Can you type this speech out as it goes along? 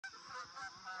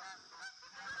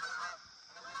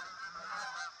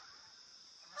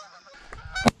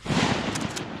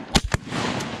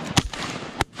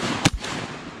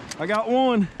I got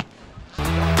one.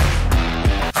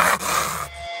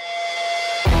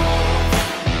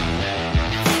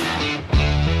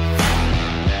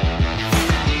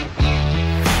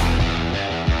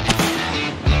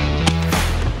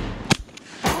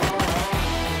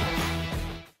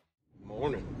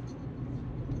 Morning.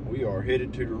 We are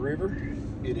headed to the river.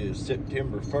 It is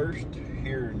September 1st,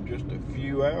 here in just a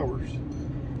few hours.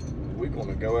 We're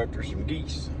gonna go after some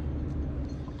geese.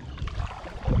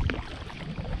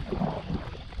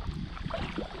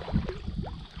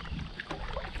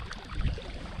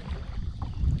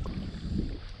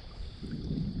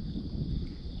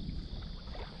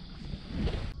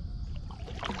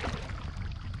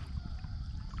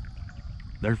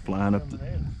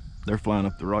 They're flying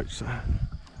up the right side.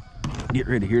 Get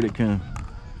ready, here they come.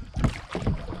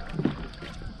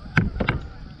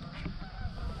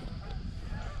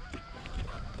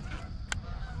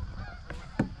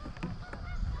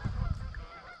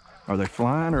 Are they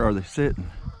flying or are they sitting?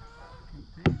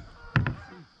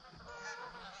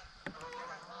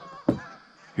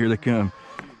 Here they come.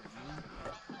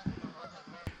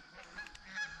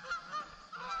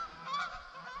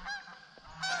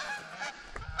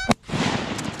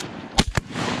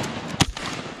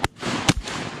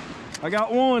 I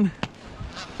got one.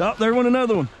 Oh, there went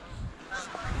another one.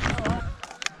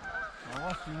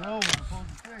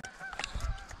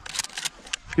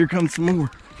 Here comes some more.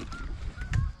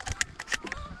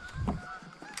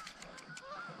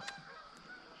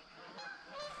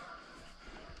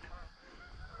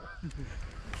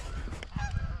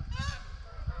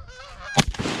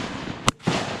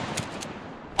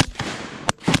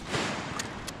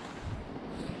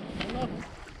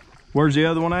 Where's the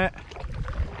other one at?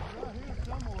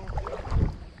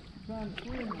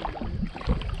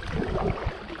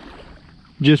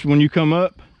 Just when you come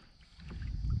up?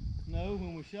 No,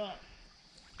 when we shot.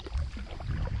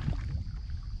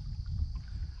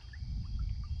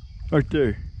 Right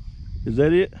there. Is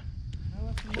that it? No,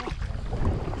 that's the muffin.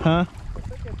 Huh? I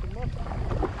think that's the muffin.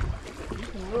 You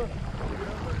can look.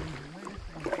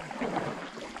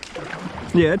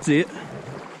 Yeah, that's it.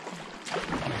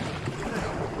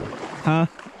 Huh?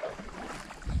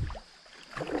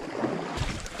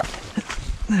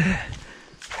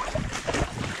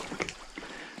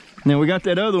 Now we got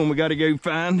that other one we got to go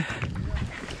find.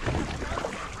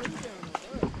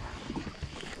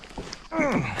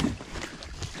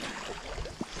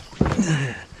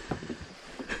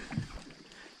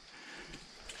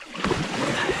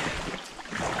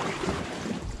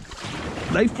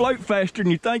 They float faster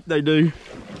than you think they do.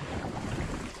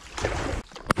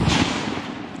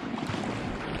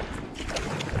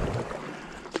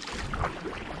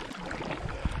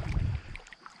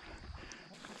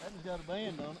 That's got a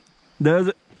band on it. Does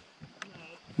it?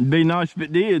 It'd be nice if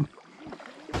it did.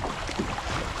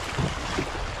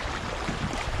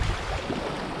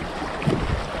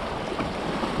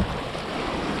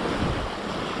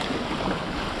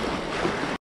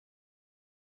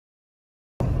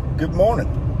 Good morning.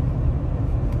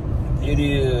 It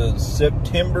is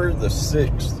September the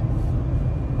 6th,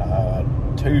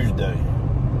 Tuesday.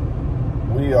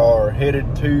 We are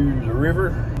headed to the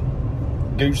river.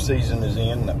 Goose season is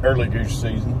in, the early goose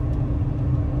season.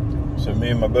 So me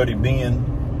and my buddy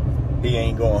Ben, he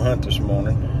ain't going to hunt this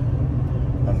morning.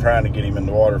 I'm trying to get him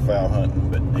into waterfowl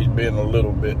hunting, but he's been a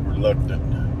little bit reluctant.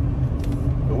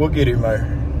 But we'll get him there.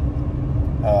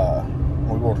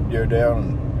 We want to go down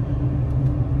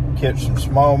and catch some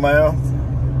smallmouth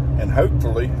and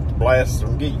hopefully blast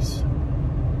some geese.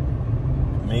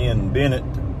 Me and Bennett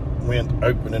went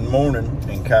opening morning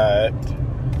and kayaked.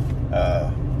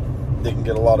 Didn't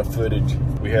get a lot of footage.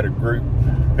 We had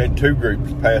had two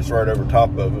groups pass right over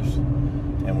top of us,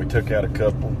 and we took out a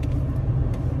couple.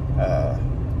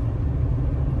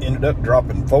 Ended up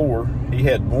dropping 4. He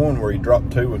had one where he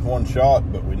dropped 2 with one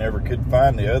shot, but we never could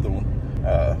find the other one.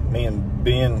 Me and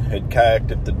Ben had kayaked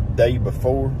it the day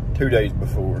before, 2 days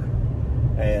before,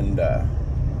 and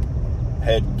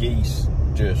had geese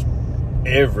just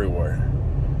everywhere.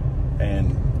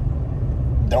 And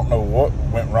don't know what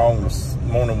went wrong this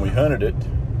morning we hunted it,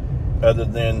 other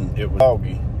than it was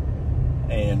foggy.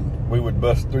 And we would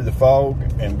bust through the fog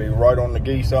and be right on the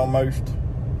geese almost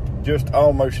in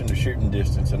the shooting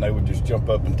distance, and they would just jump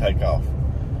up and take off.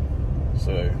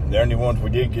 So the only ones we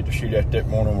did get to shoot at that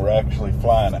morning were actually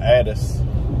flying at us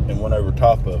and went over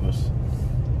top of us.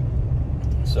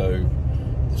 So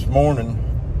this morning,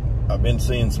 I've been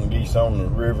seeing some geese on the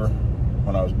river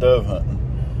when I was dove hunting.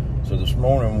 So this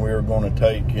morning we're going to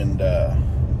take and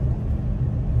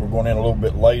we're going in a little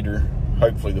bit later.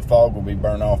 Hopefully the fog will be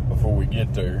burned off before we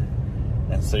get there,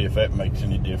 and see if that makes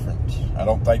any difference. I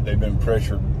don't think they've been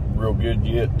pressured real good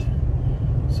yet.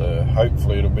 So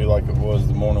hopefully it'll be like it was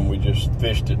the morning we just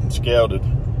fished it and scouted,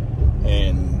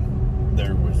 and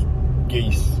there was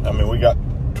geese. I mean, we got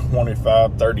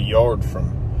 25, 30 yards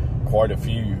from quite a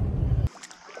few.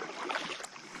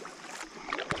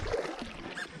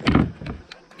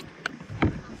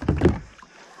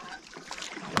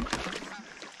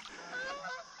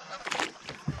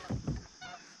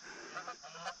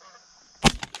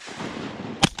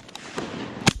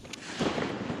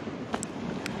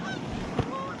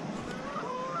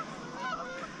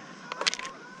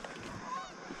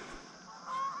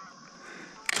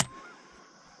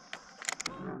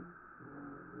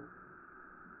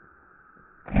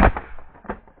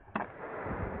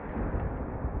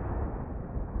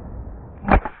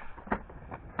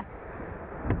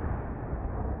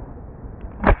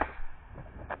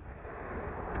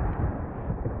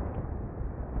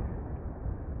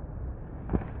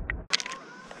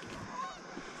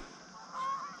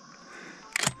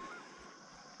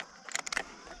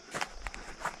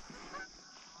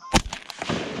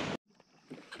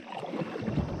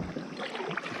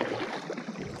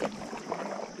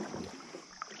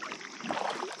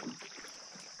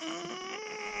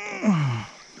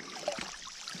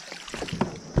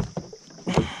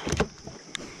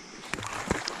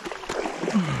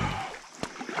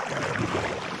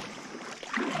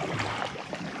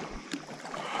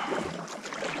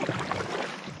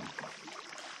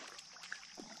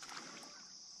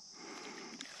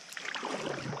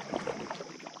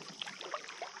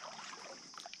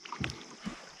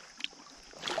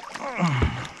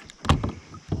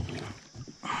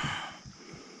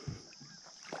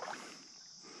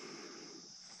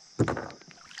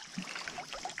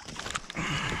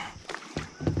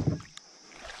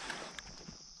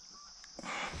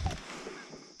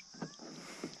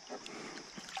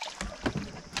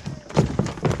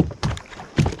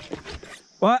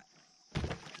 What?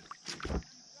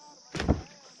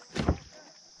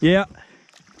 Yeah.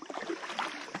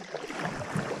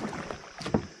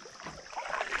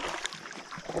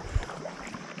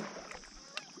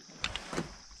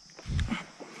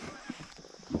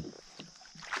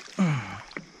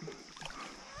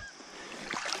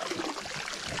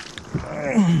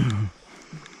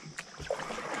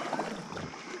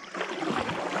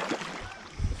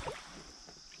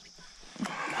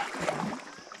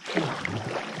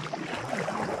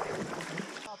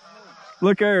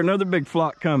 Look there, another big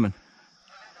flock coming.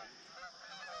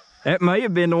 That may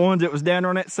have been the ones that was down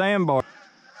on that sandbar.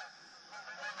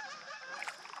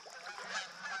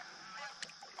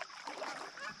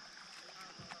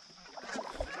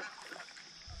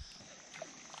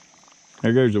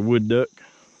 There goes a wood duck.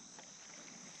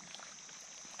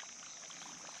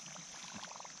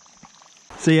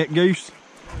 See that goose?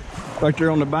 Right there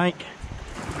on the bank.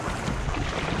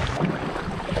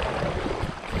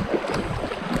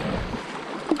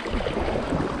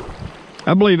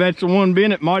 I believe that's the one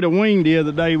Bennett might have winged the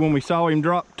other day when we saw him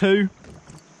drop two.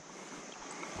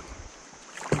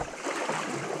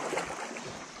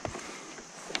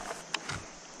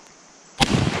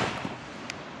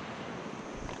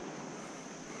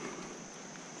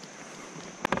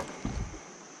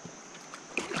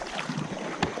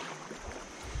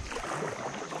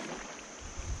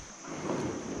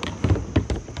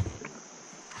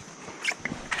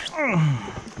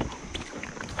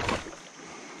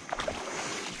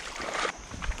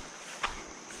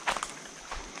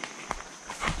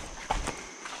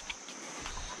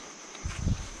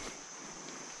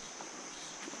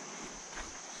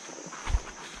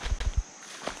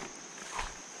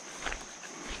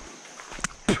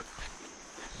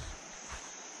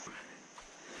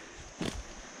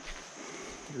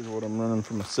 Here's what I'm running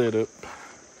from a setup.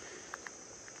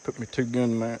 Put my two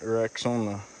gun mount racks on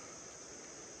the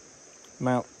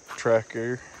mount track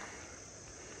there.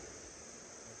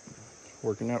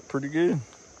 Working out pretty good.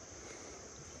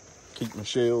 Keep my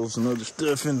shells and other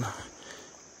stuff in the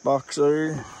box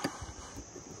there.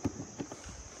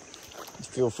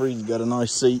 Just feel free, you got a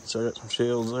nice seat, so I got some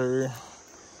shells there.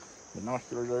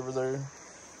 Binoculars over there.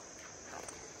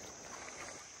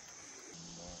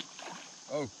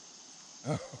 Oh.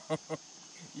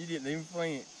 You didn't even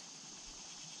flinch.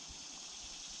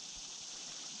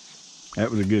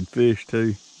 That was a good fish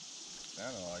too.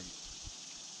 Sounded like it.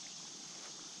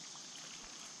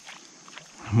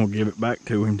 I'm gonna give it back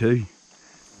to him too.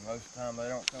 Most of the time they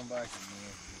don't come back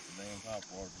again. It's a damn top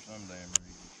water for some damn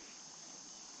reason.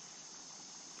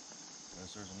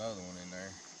 Unless there's another one in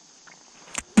there.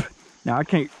 Now I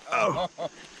can't. Oh,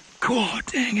 God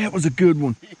dang, that was a good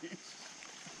one.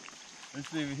 Let's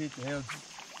see if it hit the head.